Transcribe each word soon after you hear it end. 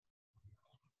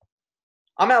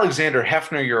I'm Alexander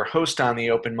Hefner, your host on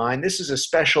The Open Mind. This is a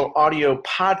special audio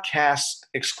podcast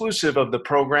exclusive of the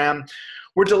program.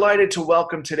 We're delighted to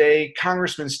welcome today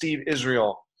Congressman Steve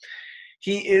Israel.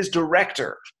 He is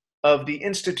director of the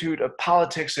Institute of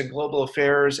Politics and Global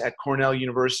Affairs at Cornell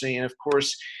University, and of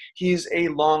course, he's a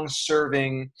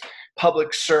long-serving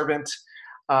public servant.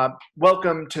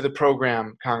 Welcome to the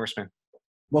program, Congressman.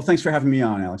 Well, thanks for having me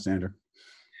on, Alexander.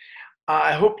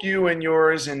 I hope you and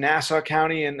yours in Nassau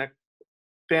County and the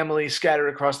family scattered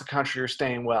across the country are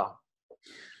staying well.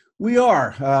 We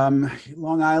are.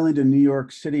 Long Island and New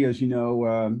York City, as you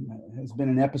know, has been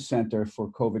an epicenter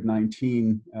for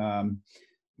COVID-19.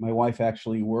 My wife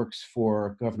actually works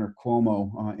for Governor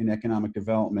Cuomo in economic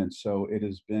development, so it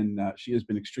has been. She has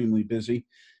been extremely busy,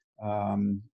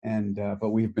 but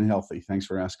we've been healthy. Thanks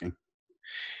for asking.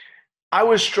 I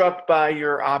was struck by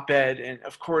your op-ed, and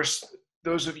of course,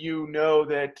 those of you know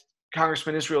that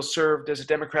Congressman Israel served as a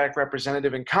Democratic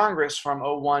representative in Congress from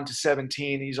 2001 to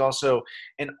 2017. He's also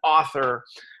an author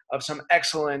of some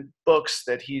excellent books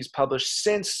that he's published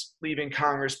since leaving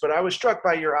Congress. But I was struck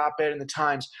by your op-ed in the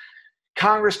Times.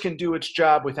 Congress can do its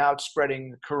job without spreading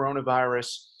the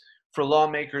coronavirus. For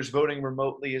lawmakers, voting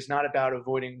remotely is not about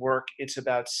avoiding work, it's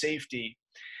about safety.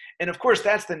 And of course,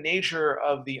 that's the nature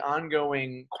of the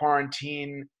ongoing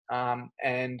quarantine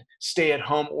and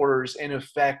stay-at-home orders in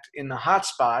effect in the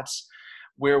hotspots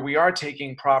where we are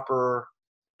taking proper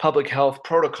public health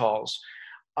protocols.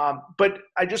 But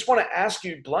I just want to ask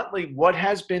you bluntly, what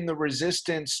has been the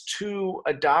resistance to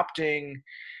adopting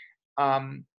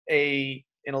an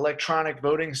electronic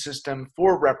voting system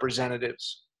for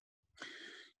representatives?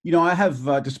 You know, I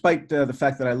have, despite the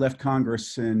fact that I left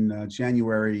Congress in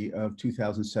January of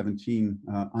 2017,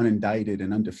 unindicted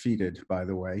and undefeated, by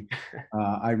the way,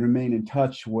 I remain in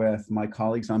touch with my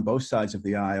colleagues on both sides of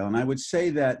the aisle. And I would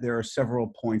say that there are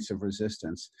several points of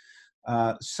resistance.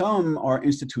 Some are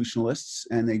institutionalists,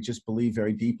 and they just believe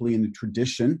very deeply in the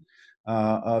tradition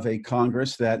of a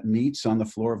Congress that meets on the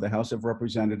floor of the House of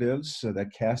Representatives,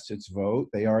 that casts its vote.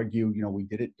 They argue, you know, we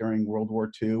did it during World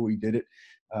War II, we did it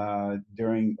in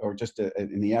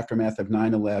the aftermath of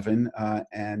 9/11,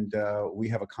 and we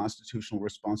have a constitutional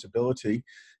responsibility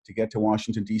to get to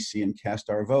Washington, D.C. and cast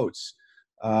our votes.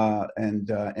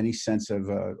 Any sense of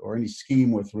or any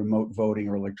scheme with remote voting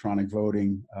or electronic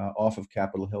voting off of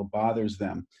Capitol Hill bothers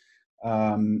them.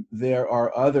 There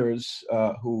are others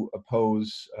who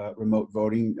oppose remote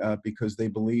voting because they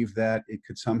believe that it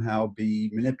could somehow be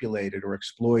manipulated or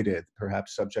exploited,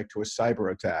 perhaps subject to a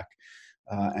cyber attack.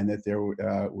 And that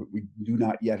we do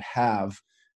not yet have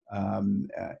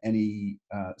any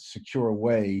secure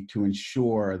way to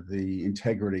ensure the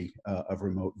integrity of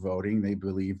remote voting. They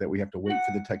believe that we have to wait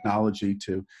for the technology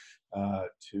to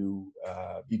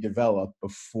be developed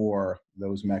before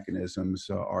those mechanisms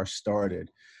are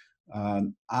started.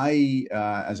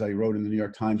 As I wrote in the New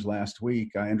York Times last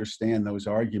week, I understand those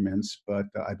arguments, but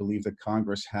I believe that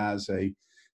Congress has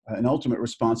an ultimate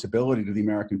responsibility to the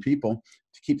American people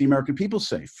to keep the American people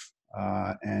safe.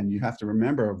 And you have to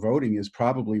remember, voting is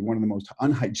probably one of the most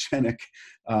unhygienic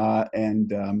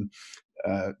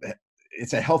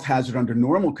it's a health hazard under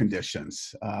normal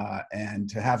conditions. And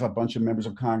to have a bunch of members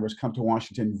of Congress come to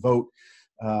Washington, vote,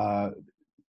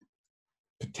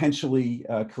 potentially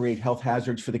create health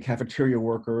hazards for the cafeteria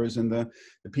workers and the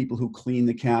people who clean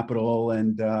the Capitol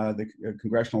and the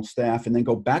congressional staff, and then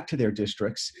go back to their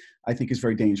districts, I think is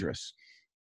very dangerous.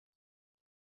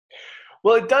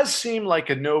 Well, it does seem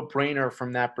like a no-brainer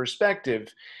from that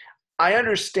perspective. I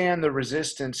understand the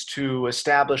resistance to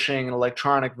establishing an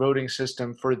electronic voting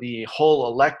system for the whole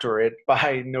electorate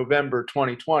by November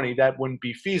 2020. That wouldn't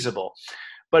be feasible.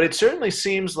 But it certainly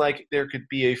seems like there could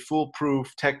be a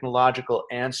foolproof technological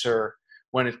answer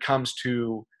when it comes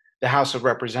to the House of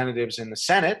Representatives and the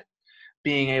Senate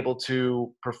being able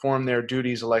to perform their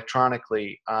duties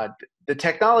electronically. The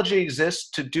technology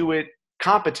exists to do it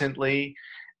competently,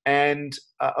 and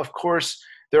of course,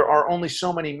 there are only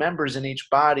so many members in each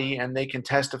body, and they can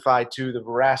testify to the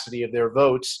veracity of their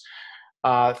votes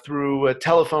through a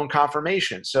telephone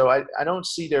confirmation. So I don't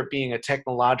see there being a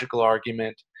technological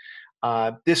argument.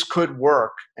 This could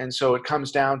work. And so it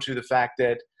comes down to the fact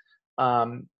that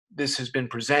this has been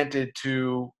presented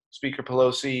to Speaker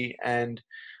Pelosi and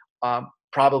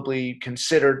probably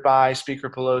considered by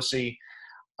Speaker Pelosi,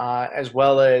 as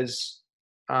well as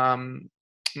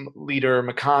Leader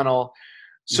McConnell.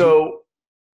 So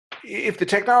if the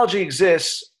technology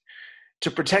exists to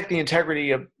protect the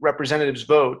integrity of representatives'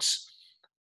 votes,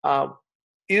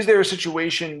 is there a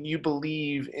situation you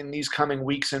believe in these coming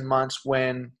weeks and months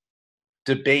when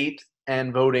debate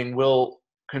and voting will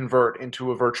convert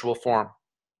into a virtual form?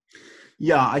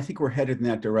 Yeah, I think we're headed in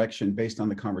that direction based on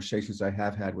the conversations I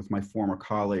have had with my former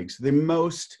colleagues. The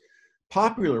most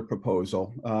popular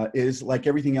proposal is, like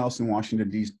everything else in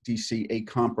Washington, D.C., a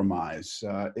compromise.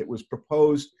 It was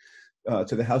proposed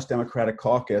to the House Democratic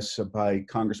Caucus by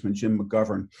Congressman Jim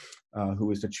McGovern,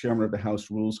 who is the chairman of the House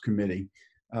Rules Committee.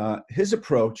 His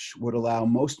approach would allow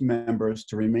most members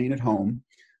to remain at home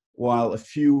while a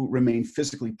few remain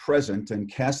physically present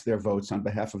and cast their votes on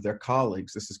behalf of their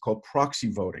colleagues. This is called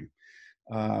proxy voting.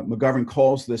 McGovern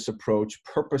calls this approach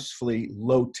purposefully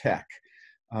low tech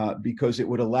because it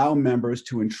would allow members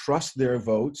to entrust their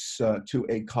votes to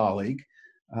a colleague.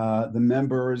 The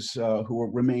members who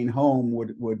remain home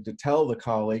would tell the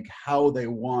colleague how they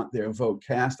want their vote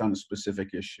cast on a specific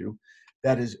issue.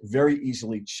 That is very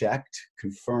easily checked,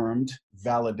 confirmed,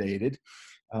 validated.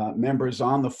 Members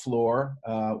on the floor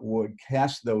would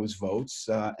cast those votes,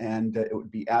 and it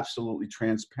would be absolutely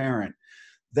transparent.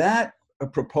 That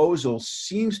proposal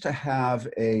seems to have,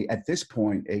 at this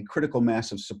point, a critical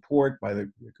mass of support by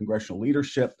the congressional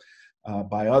leadership,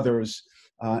 by others.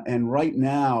 And right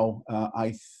now,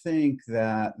 I think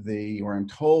that I'm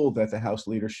told that the House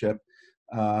leadership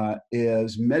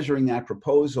is measuring that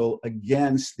proposal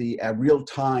against the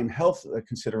real-time health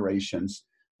considerations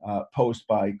posed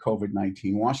by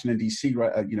COVID-19. Washington, D.C.,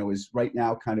 is right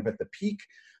now kind of at the peak.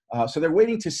 So they're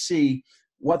waiting to see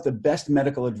what the best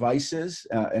medical advice is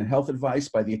and health advice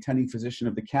by the attending physician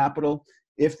of the Capitol.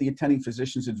 If the attending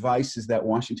physician's advice is that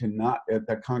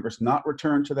that Congress not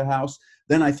return to the House,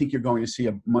 then I think you're going to see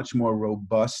a much more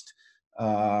robust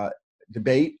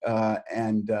debate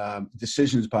and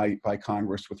decisions by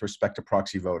Congress with respect to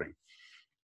proxy voting.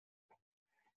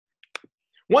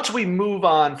 Once we move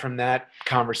on from that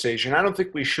conversation, I don't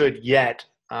think we should yet,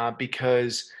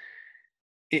 because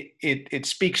it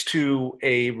speaks to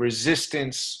a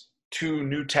resistance to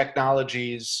new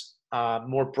technologies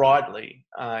more broadly,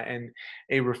 and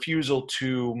a refusal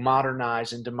to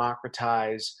modernize and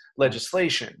democratize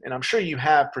legislation. And I'm sure you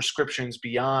have prescriptions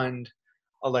beyond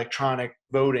electronic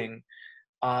voting.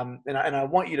 And I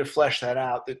want you to flesh that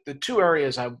out. The two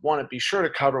areas I want to be sure to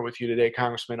cover with you today,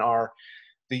 Congressman, are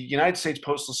the United States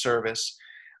Postal Service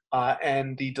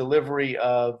and the delivery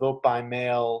of vote by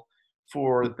mail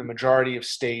for the majority of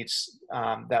states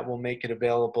that will make it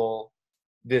available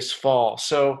this fall.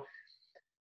 So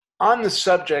on the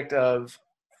subject of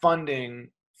funding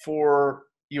for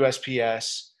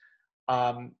USPS,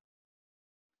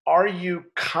 are you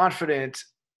confident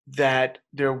that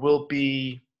there will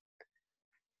be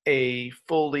a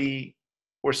fully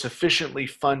or sufficiently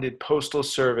funded postal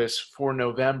service for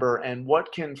November? And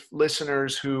what can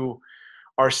listeners who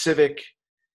are civic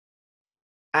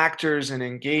actors and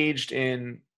engaged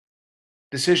in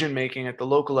decision making at the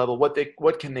local level,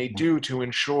 what can they do to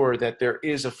ensure that there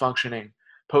is a functioning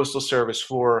postal service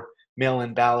for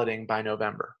mail-in balloting by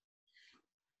November?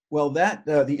 Well,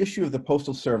 the issue of the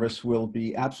Postal Service will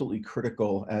be absolutely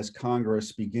critical as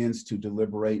Congress begins to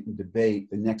deliberate and debate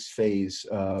the next phase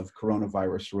of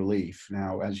coronavirus relief.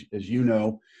 Now, as you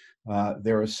know,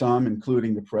 there are some,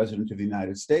 including the President of the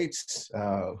United States,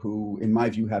 who, in my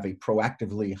view, have a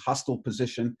proactively hostile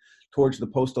position towards the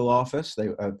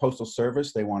Postal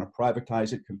Service. They want to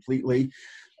privatize it completely.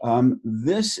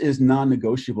 This is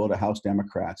non-negotiable to House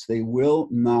Democrats. They will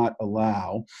not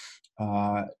allow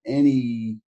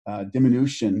any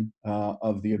diminution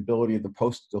of the ability of the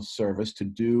Postal Service to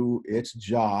do its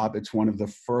job. It's one of the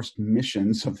first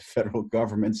missions of the federal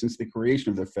government since the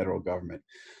creation of the federal government.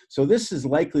 So this is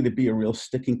likely to be a real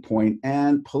sticking point.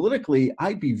 And politically,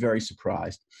 I'd be very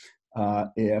surprised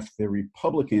if the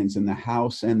Republicans in the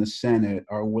House and the Senate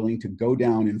are willing to go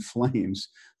down in flames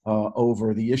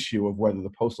over the issue of whether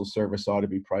the Postal Service ought to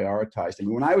be prioritized. I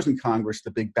mean, when I was in Congress,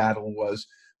 the big battle was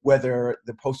whether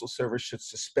the Postal Service should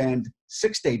suspend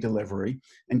 6-day delivery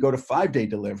and go to 5-day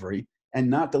delivery and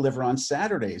not deliver on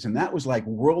Saturdays. And that was like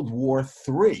World War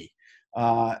III.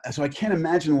 So I can't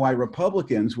imagine why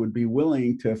Republicans would be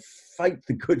willing to fight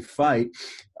the good fight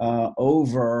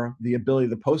over the ability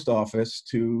of the post office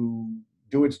to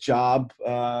do its job,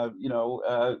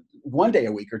 1 day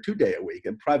a week or 2 day a week.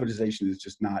 And privatization is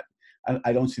just not,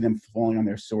 I don't see them falling on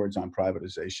their swords on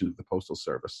privatization of the Postal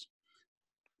Service.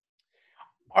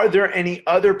 Are there any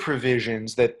other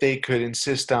provisions that they could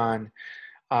insist on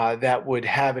that would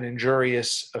have an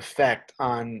injurious effect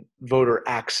on voter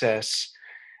access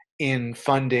in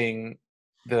funding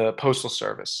the Postal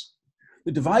Service?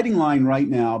 The dividing line right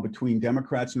now between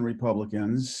Democrats and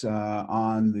Republicans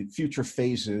on the future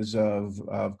phases of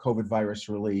COVID virus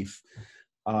relief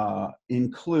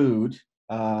include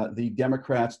the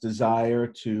Democrats' desire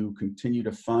to continue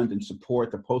to fund and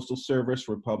support the Postal Service.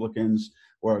 Republicans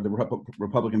or the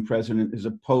Republican president is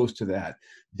opposed to that.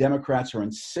 Democrats are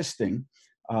insisting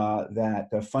that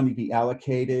funding be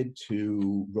allocated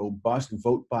to robust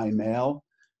vote by mail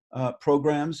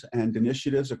programs and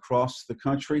initiatives across the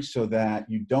country so that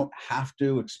you don't have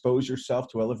to expose yourself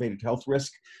to elevated health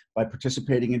risk by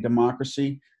participating in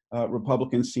democracy.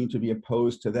 Republicans seem to be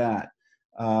opposed to that.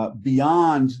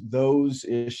 Beyond those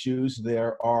issues,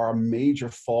 there are major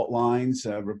fault lines.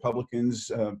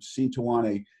 Republicans seem to want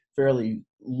a fairly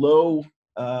low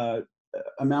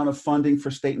amount of funding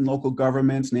for state and local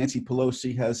governments. Nancy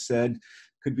Pelosi has said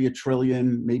could be $1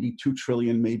 trillion, maybe $2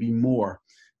 trillion, maybe more.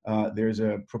 There's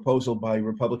a proposal by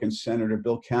Republican Senator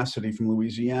Bill Cassidy from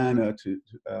Louisiana to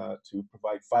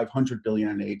provide $500 billion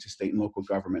in aid to state and local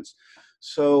governments.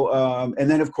 So, and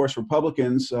then of course,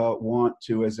 Republicans want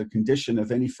to, as a condition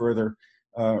of any further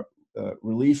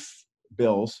relief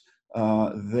bills,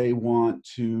 they want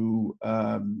to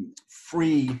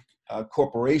free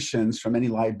corporations from any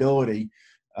liability,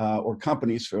 or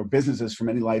companies or businesses from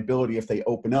any liability if they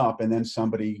open up and then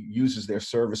somebody uses their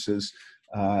services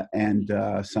and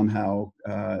somehow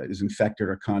is infected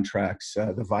or contracts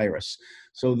the virus.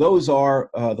 So those are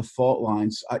the fault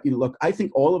lines. Look, I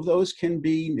think all of those can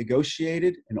be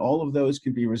negotiated and all of those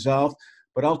can be resolved.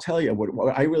 But I'll tell you,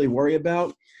 what I really worry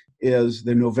about is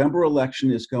the November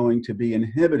election is going to be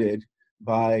inhibited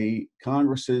by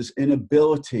Congress's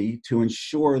inability to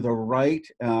ensure the right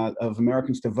of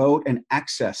Americans to vote and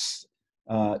access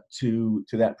to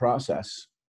that process.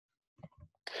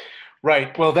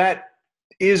 Right. Well, that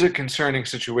is a concerning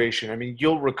situation. I mean,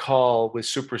 you'll recall with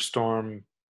Superstorm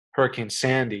Hurricane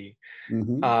Sandy,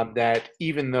 that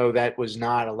even though that was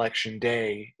not election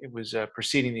day, it was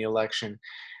preceding the election,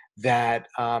 that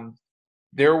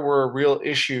there were real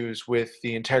issues with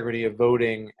the integrity of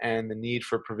voting and the need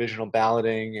for provisional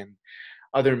balloting and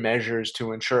other measures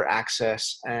to ensure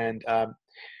access. And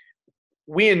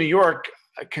we in New York,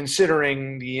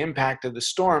 considering the impact of the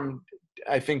storm,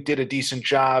 I think did a decent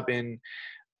job in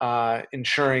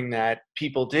ensuring that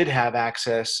people did have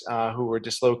access who were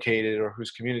dislocated or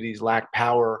whose communities lacked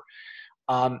power.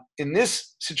 In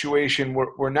this situation,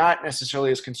 we're not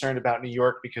necessarily as concerned about New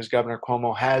York because Governor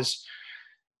Cuomo has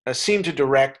seemed to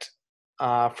direct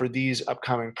for these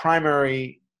upcoming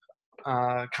primary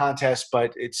contests,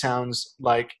 but it sounds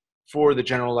like for the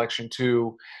general election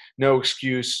too, no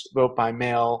excuse, vote by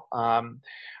mail.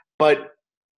 But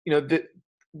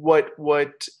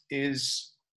what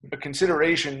is a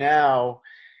consideration now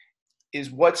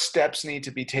is what steps need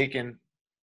to be taken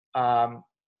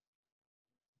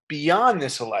beyond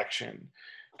this election,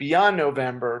 beyond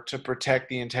November, to protect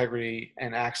the integrity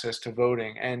and access to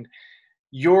voting. And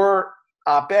your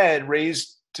op-ed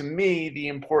raised to me the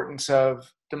importance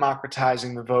of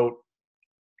democratizing the vote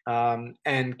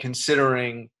and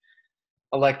considering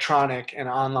electronic and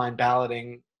online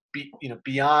balloting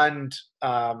beyond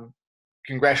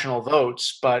congressional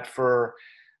votes, but for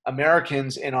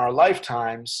Americans in our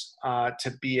lifetimes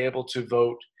to be able to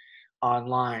vote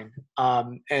online.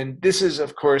 And this is,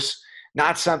 of course,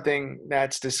 not something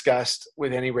that's discussed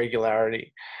with any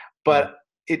regularity, but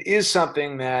it is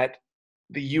something that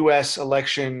the U.S.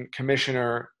 Election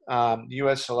Commissioner, the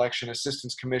U.S. Election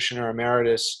Assistance Commissioner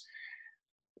Emeritus,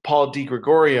 Paul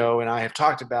DiGregorio, and I have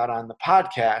talked about on the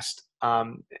podcast,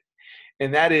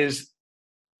 and that is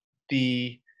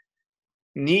the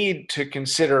need to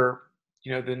consider,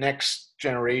 the next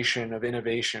generation of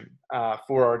innovation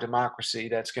for our democracy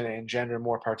that's going to engender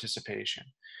more participation.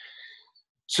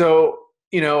 So,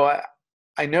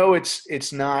 I know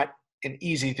it's not an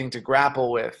easy thing to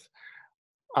grapple with,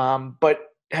 but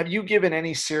have you given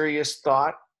any serious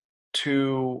thought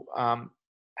to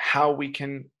how we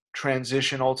can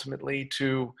transition ultimately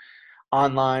to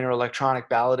online or electronic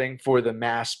balloting for the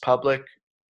mass public?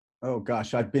 Oh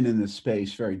gosh, I've been in this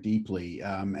space very deeply,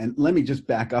 and let me just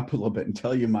back up a little bit and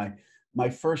tell you my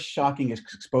first shocking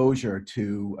exposure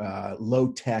to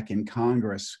low tech in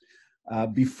Congress.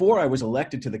 Before I was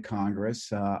elected to the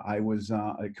Congress, I was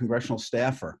a congressional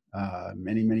staffer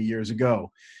many years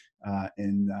ago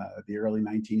in the early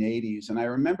 1980s, and I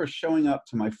remember showing up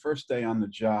to my first day on the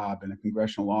job in a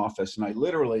congressional office, and I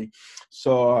literally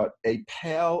saw a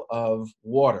pail of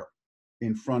water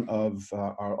in front of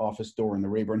our office door in the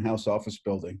Rayburn House office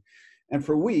building. And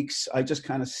for weeks, I just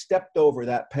kind of stepped over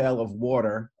that pail of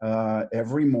water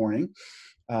every morning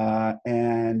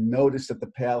and noticed that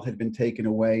the pail had been taken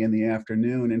away in the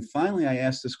afternoon. And finally, I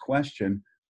asked this question: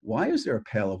 why is there a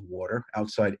pail of water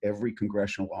outside every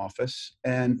congressional office?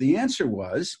 And the answer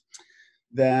was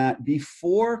that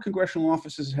before congressional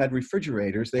offices had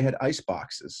refrigerators, they had ice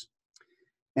boxes.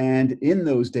 And in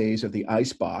those days of the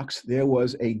ice box, there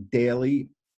was a daily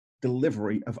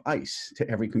delivery of ice to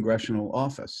every congressional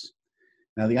office.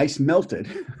 Now the ice melted,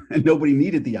 and nobody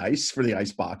needed the ice for the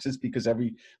ice boxes because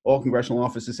all congressional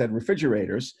offices had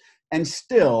refrigerators, and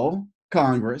still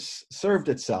Congress served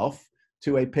itself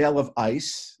to a pail of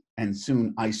ice and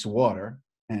soon ice water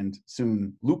and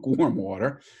soon lukewarm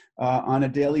water on a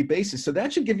daily basis. So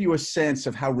that should give you a sense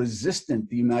of how resistant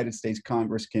the United States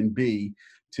Congress can be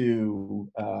to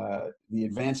the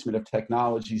advancement of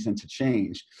technologies and to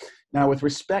change. Now,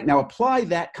 apply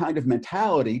that kind of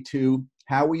mentality to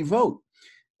how we vote.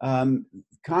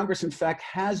 Congress, in fact,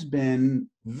 has been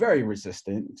very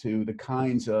resistant to the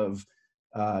kinds of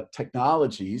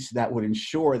technologies that would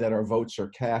ensure that our votes are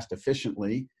cast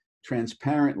efficiently,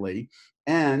 transparently,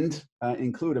 and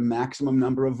include a maximum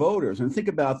number of voters. And think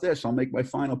about this. I'll make my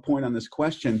final point on this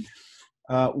question.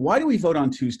 Why do we vote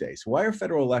on Tuesdays? Why are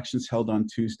federal elections held on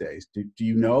Tuesdays? Do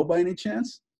you know by any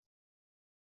chance?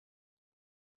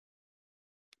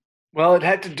 Well, it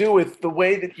had to do with the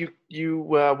way that you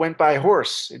went by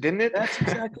horse, didn't it? That's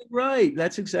exactly right.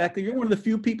 You're one of the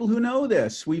few people who know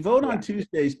this. We vote on Yeah.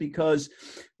 Tuesdays because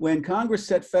when Congress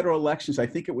set federal elections, I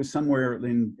think it was somewhere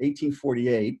in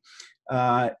 1848,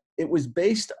 it was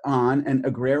based on an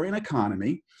agrarian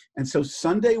economy. And so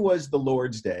Sunday was the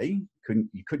Lord's Day.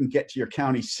 You couldn't get to your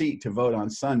county seat to vote on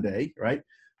Sunday, right?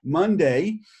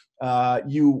 Monday,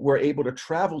 you were able to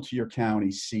travel to your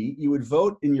county seat. You would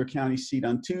vote in your county seat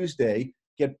on Tuesday,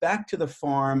 get back to the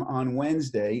farm on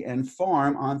Wednesday, and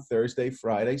farm on Thursday,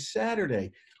 Friday,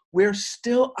 Saturday. We're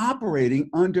still operating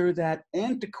under that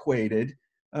antiquated,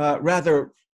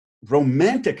 rather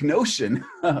romantic notion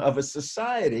of a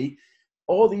society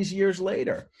all these years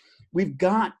later. We've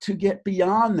got to get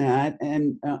beyond that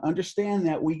and understand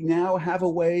that we now have a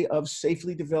way of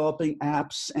safely developing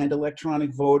apps and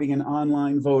electronic voting and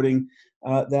online voting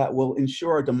that will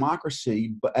ensure a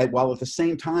democracy, but while at the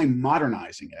same time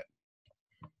modernizing it.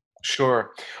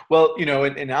 Sure. Well,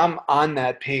 and I'm on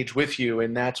that page with you,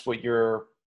 and that's what your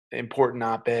important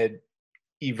op-ed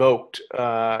evoked.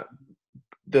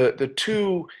 The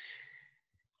two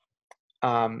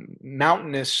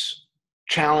mountainous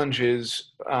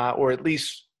challenges, or at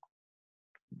least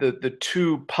the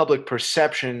two public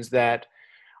perceptions that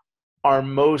are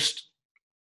most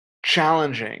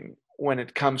challenging when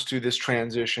it comes to this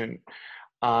transition,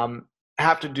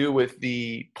 have to do with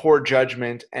the poor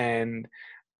judgment and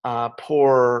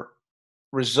poor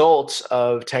results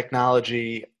of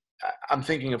technology. I'm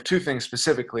thinking of two things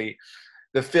specifically: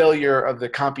 the failure of the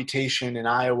computation in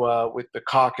Iowa with the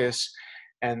caucus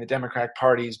and the Democratic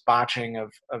Party's botching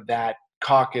of that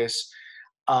caucus.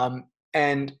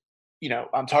 And,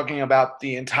 I'm talking about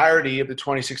the entirety of the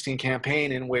 2016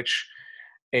 campaign, in which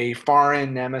a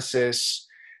foreign nemesis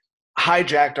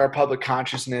hijacked our public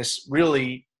consciousness,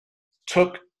 really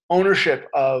took ownership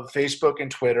of Facebook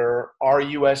and Twitter, our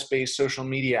US-based social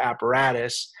media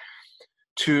apparatus,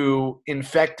 to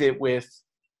infect it with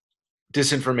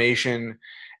disinformation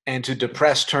and to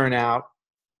depress turnout,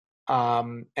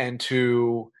 and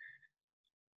to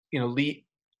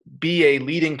be a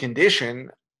leading condition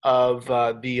of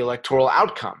the electoral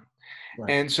outcome.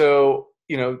 Right. And so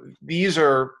these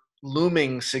are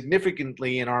looming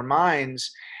significantly in our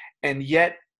minds, and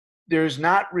yet there's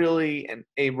not really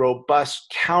a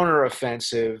robust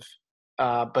counteroffensive.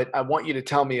 But I want you to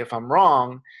tell me if I'm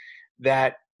wrong,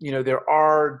 that there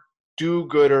are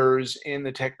do-gooders in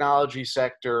the technology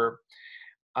sector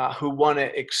who want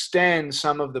to extend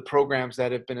some of the programs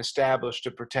that have been established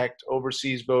to protect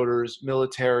overseas voters,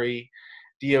 military,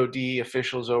 DOD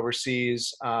officials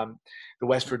overseas. The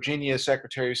West Virginia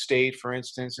Secretary of State, for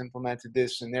instance, implemented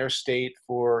this in their state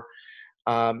for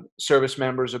service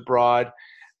members abroad.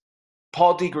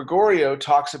 Paul DiGregorio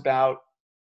talks about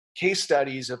case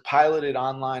studies of piloted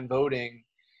online voting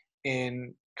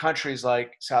in countries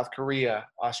like South Korea,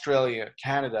 Australia,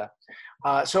 Canada.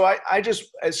 So I just,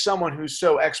 as someone who's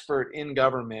so expert in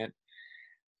government,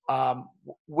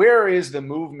 where is the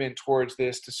movement towards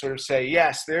this to sort of say,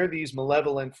 yes, there are these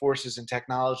malevolent forces in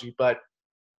technology, but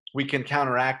we can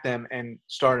counteract them and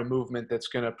start a movement that's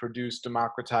going to produce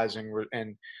democratizing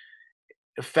and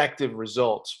effective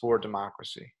results for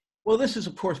democracy? Well, this is,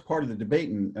 of course, part of the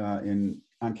debate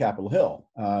on Capitol Hill.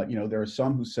 There are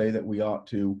some who say that we ought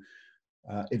to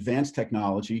advance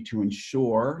technology to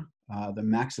ensure the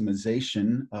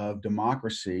maximization of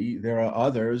democracy. There are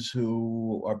others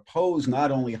who oppose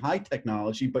not only high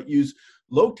technology, but use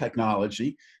low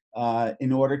technology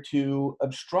in order to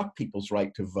obstruct people's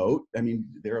right to vote. I mean,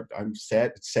 I'm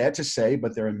sad to say,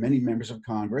 but there are many members of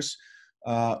Congress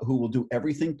who will do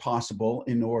everything possible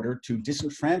in order to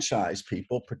disenfranchise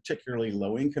people, particularly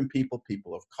low-income people,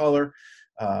 people of color,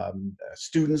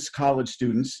 students, college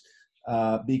students,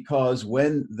 because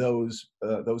when those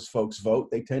folks vote,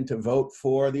 they tend to vote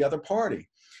for the other party.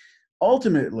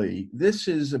 Ultimately, this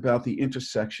is about the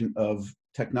intersection of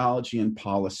technology and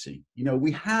policy. You know,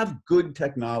 we have good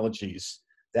technologies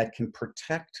that can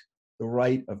protect the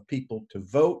right of people to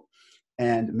vote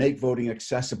and make voting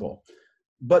accessible.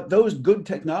 But those good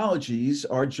technologies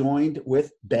are joined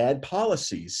with bad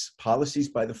policies, policies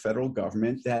by the federal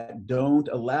government that don't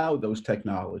allow those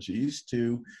technologies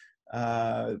to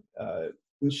uh,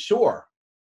 ensure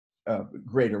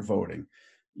greater voting.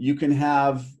 You can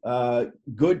have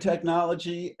good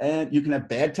technology and you can have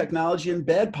bad technology and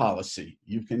bad policy.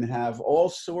 You can have all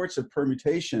sorts of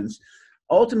permutations.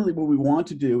 Ultimately, what we want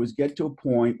to do is get to a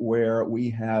point where we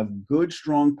have good,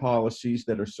 strong policies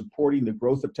that are supporting the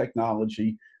growth of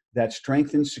technology that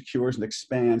strengthens, secures, and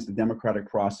expands the democratic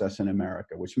process in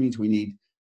America, which means we need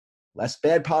less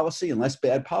bad policy and less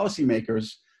bad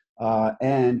policymakers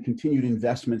and continued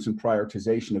investments and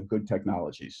prioritization of good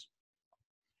technologies.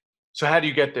 So how do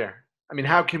you get there? I mean,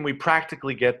 how can we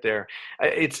practically get there?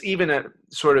 It's even a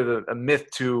sort of a myth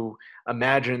to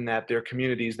imagine that there are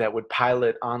communities that would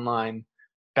pilot online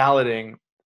balloting,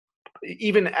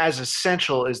 even as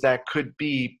essential as that could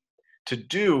be to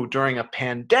do during a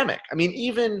pandemic. I mean,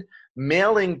 even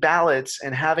mailing ballots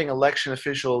and having election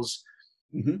officials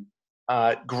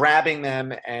Mm-hmm. grabbing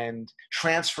them and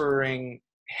transferring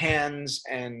hands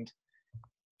and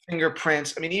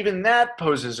fingerprints. I mean, even that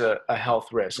poses a health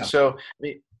risk. Yeah. So, I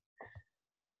mean,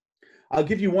 I'll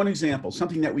give you one example,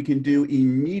 something that we can do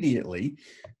immediately,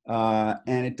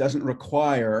 and it doesn't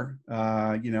require,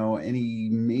 any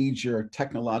major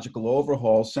technological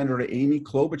overhaul. Senator Amy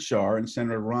Klobuchar and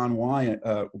Senator Ron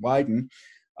Wyden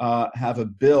have a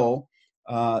bill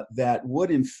that would,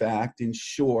 in fact,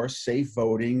 ensure safe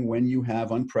voting when you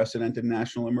have unprecedented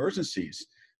national emergencies.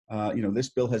 This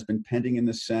bill has been pending in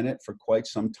the Senate for quite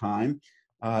some time.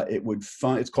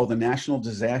 It's called the National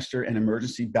Disaster and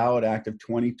Emergency Ballot Act of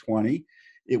 2020.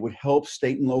 It would help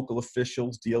state and local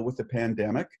officials deal with the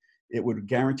pandemic. It would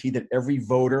guarantee that every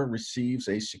voter receives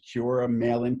a secure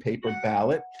mail-in paper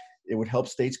ballot. It would help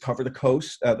states cover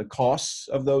the costs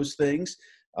of those things,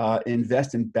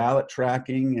 invest in ballot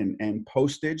tracking and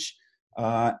postage,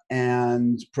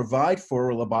 and provide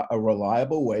for a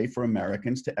reliable way for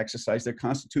Americans to exercise their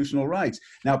constitutional rights.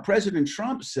 Now, President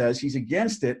Trump says he's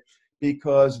against it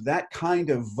because that kind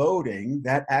of voting,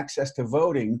 that access to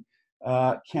voting,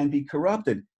 can be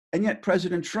corrupted. And yet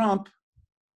President Trump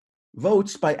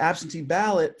votes by absentee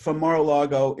ballot from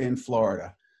Mar-a-Lago in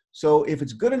Florida. So if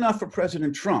it's good enough for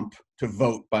President Trump to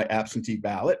vote by absentee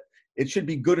ballot, it should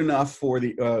be good enough for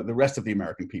the rest of the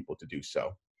American people to do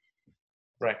so.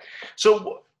 right.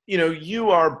 So, you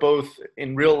are both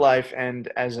in real life and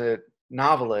as a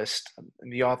novelist,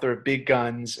 the author of Big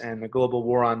Guns and The Global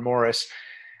War on Morris,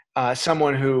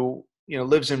 someone who,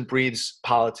 lives and breathes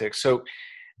politics. So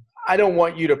I don't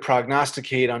want you to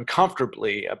prognosticate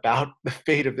uncomfortably about the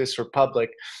fate of this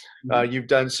republic. You've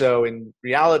done so in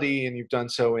reality, and you've done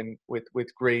so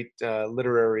with great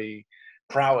literary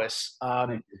prowess.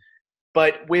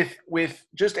 But with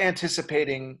just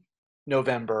anticipating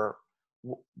November,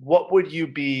 what would you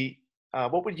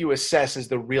assess as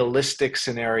the realistic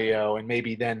scenario, and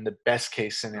maybe then the best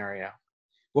case scenario?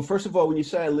 Well, first of all, when you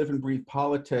say I live and breathe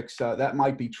politics, that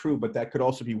might be true, but that could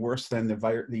also be worse than the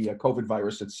COVID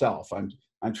virus itself.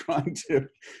 I'm trying to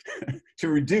to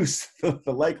reduce the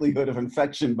likelihood of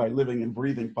infection by living and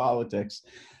breathing politics.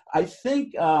 I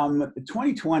think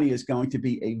 2020 is going to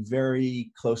be a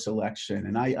very close election,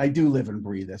 and I do live and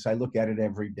breathe this. I look at it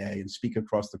every day and speak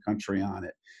across the country on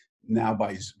it now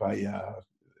by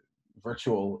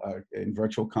virtual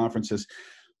conferences.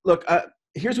 Look,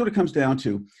 here's what it comes down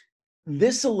to.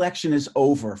 This election is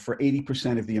over for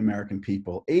 80% of the American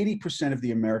people. 80% of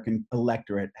the American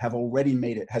electorate has already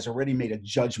made a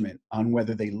judgment on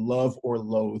whether they love or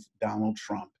loathe Donald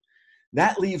Trump.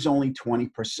 That leaves only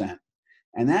 20%.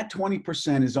 And that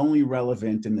 20% is only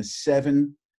relevant in the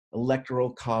 7 electoral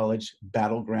college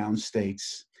battleground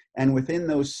states. And within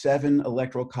those 7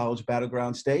 electoral college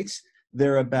battleground states,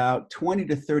 there are about 20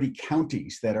 to 30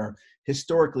 counties that are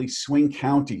historically swing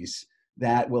counties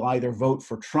that will either vote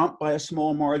for Trump by a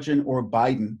small margin or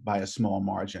Biden by a small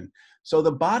margin. So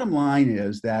the bottom line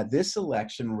is that this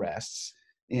election rests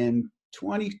in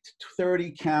 20 to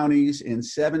 30 counties in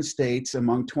 7 states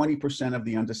among 20% of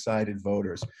the undecided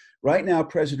voters. Right now,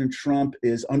 President Trump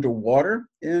is underwater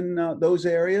in those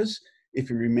areas. If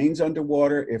he remains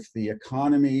underwater, if the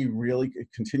economy really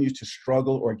continues to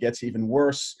struggle or gets even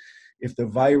worse, if the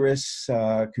virus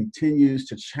continues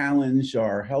to challenge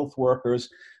our health workers,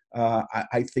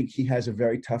 I think he has a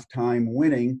very tough time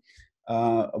winning.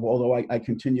 Although I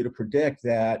continue to predict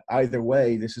that either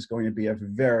way, this is going to be a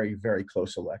very, very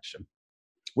close election,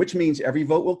 which means every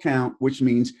vote will count, which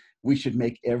means we should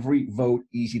make every vote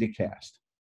easy to cast.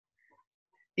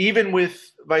 Even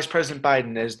with Vice President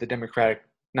Biden as the Democratic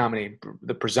nominee,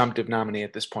 the presumptive nominee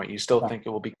at this point, you still think it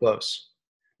will be close?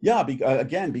 Yeah,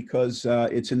 again, because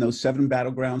it's in those 7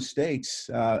 battleground states.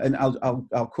 And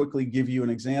I'll quickly give you an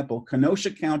example.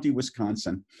 Kenosha County,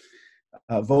 Wisconsin,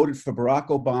 voted for Barack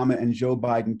Obama and Joe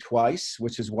Biden twice,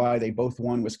 which is why they both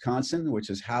won Wisconsin, which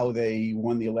is how they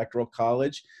won the Electoral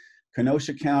College.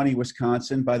 Kenosha County,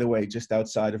 Wisconsin, by the way, just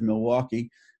outside of Milwaukee,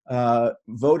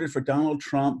 voted for Donald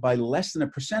Trump by less than a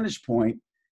percentage point,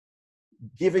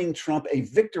 giving Trump a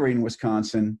victory in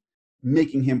Wisconsin,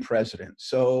 making him president.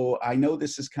 So I know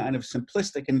this is kind of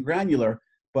simplistic and granular,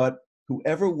 but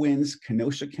whoever wins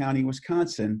Kenosha County,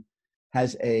 Wisconsin,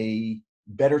 has a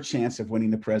better chance of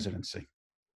winning the presidency.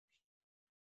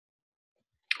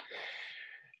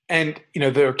 And,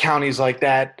 there are counties like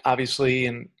that, obviously,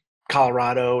 in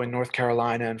Colorado and North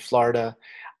Carolina and Florida.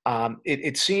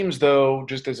 It seems, though,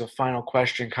 just as a final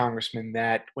question, Congressman,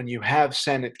 that when you have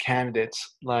Senate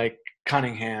candidates like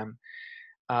Cunningham,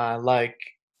 like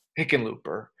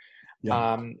Hickenlooper,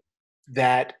 Yeah.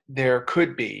 that there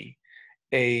could be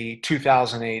a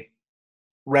 2008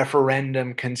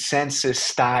 referendum consensus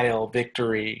style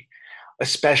victory,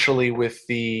 especially with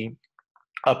the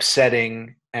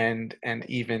upsetting and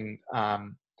even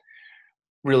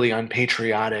really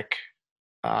unpatriotic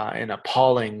and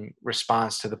appalling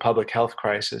response to the public health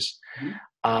crisis.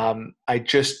 I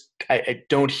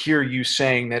don't hear you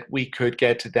saying that we could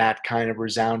get to that kind of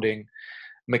resounding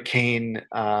McCain,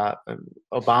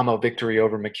 Obama victory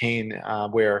over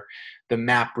McCain, where the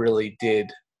map really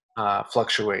did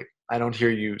fluctuate. I don't hear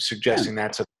you suggesting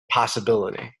that's a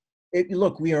possibility.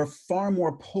 Look, we are far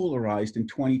more polarized in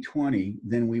 2020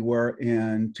 than we were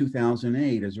in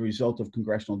 2008 as a result of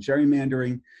congressional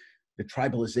gerrymandering, the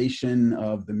tribalization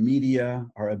of the media,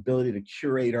 our ability to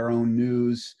curate our own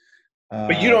news.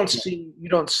 But you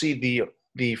don't see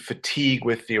the fatigue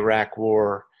with the Iraq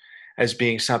War as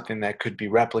being something that could be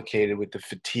replicated with the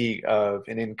fatigue of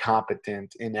an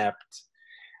incompetent, inept,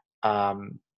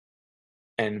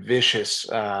 and vicious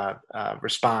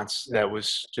response that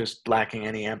was just lacking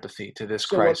any empathy to this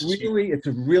crisis. It's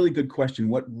a really good question.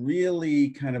 What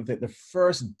really kind of the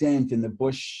first dent in the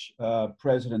Bush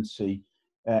presidency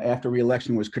after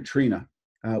re-election was Katrina,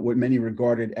 what many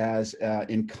regarded as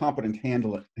incompetent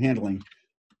handling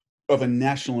of a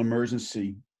national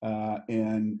emergency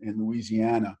in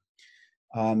Louisiana.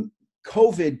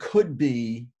 COVID could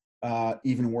be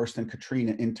even worse than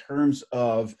Katrina in terms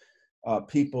of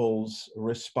people's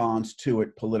response to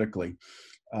it politically.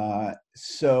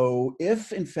 So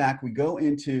if, in fact, we go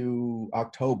into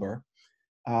October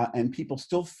and people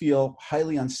still feel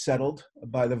highly unsettled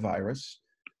by the virus,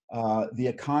 the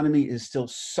economy is still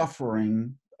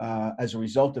suffering as a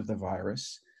result of the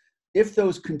virus. If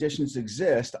those conditions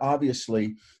exist,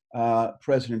 obviously,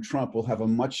 President Trump will have a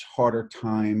much harder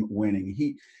time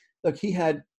winning.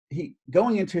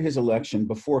 Going into his election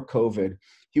before COVID,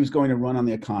 he was going to run on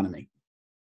the economy.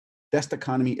 Best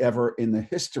economy ever in the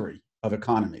history of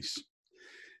economies.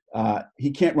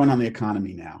 He can't run on the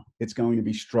economy now. It's going to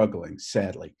be struggling,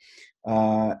 sadly.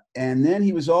 And then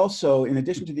he was also, in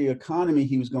addition to the economy,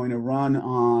 he was going to run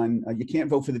on, you can't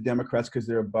vote for the Democrats because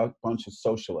they're a bunch of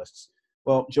socialists.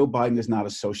 Well, Joe Biden is not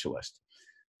a socialist.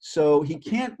 So he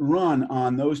can't run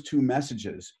on those two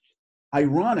messages.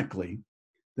 Ironically,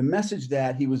 the message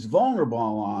that he was vulnerable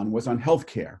on was on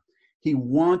healthcare.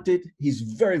 He's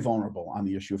very vulnerable on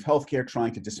the issue of healthcare,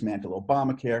 trying to dismantle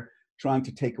Obamacare, trying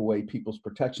to take away people's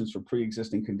protections for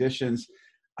pre-existing conditions.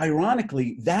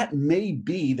 Ironically, that may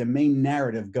be the main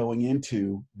narrative going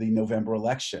into the November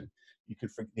election.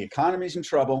 The economy's in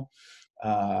trouble.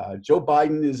 Joe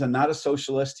Biden is not a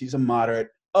socialist. He's a moderate.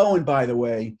 Oh, and by the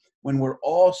way, when we're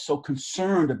all so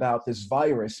concerned about this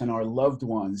virus and our loved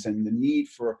ones and the need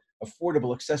for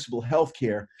affordable, accessible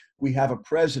healthcare, we have a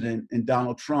president in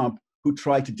Donald Trump who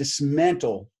tried to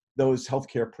dismantle those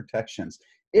healthcare protections.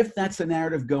 If that's the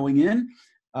narrative going in,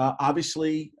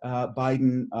 obviously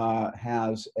Biden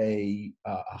has a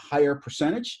higher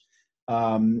percentage.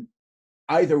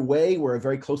 Either way, we're a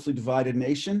very closely divided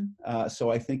nation. So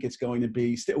I think it's going to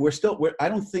be, I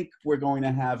don't think we're going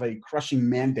to have a crushing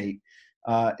mandate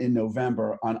in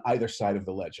November on either side of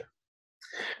the ledger.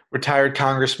 Retired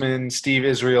Congressman Steve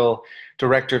Israel,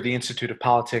 Director of the Institute of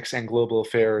Politics and Global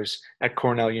Affairs at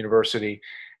Cornell University,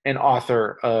 and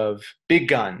author of Big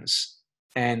Guns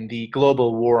and the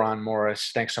Global War on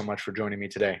Morris. Thanks so much for joining me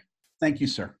today. Thank you,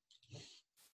 sir.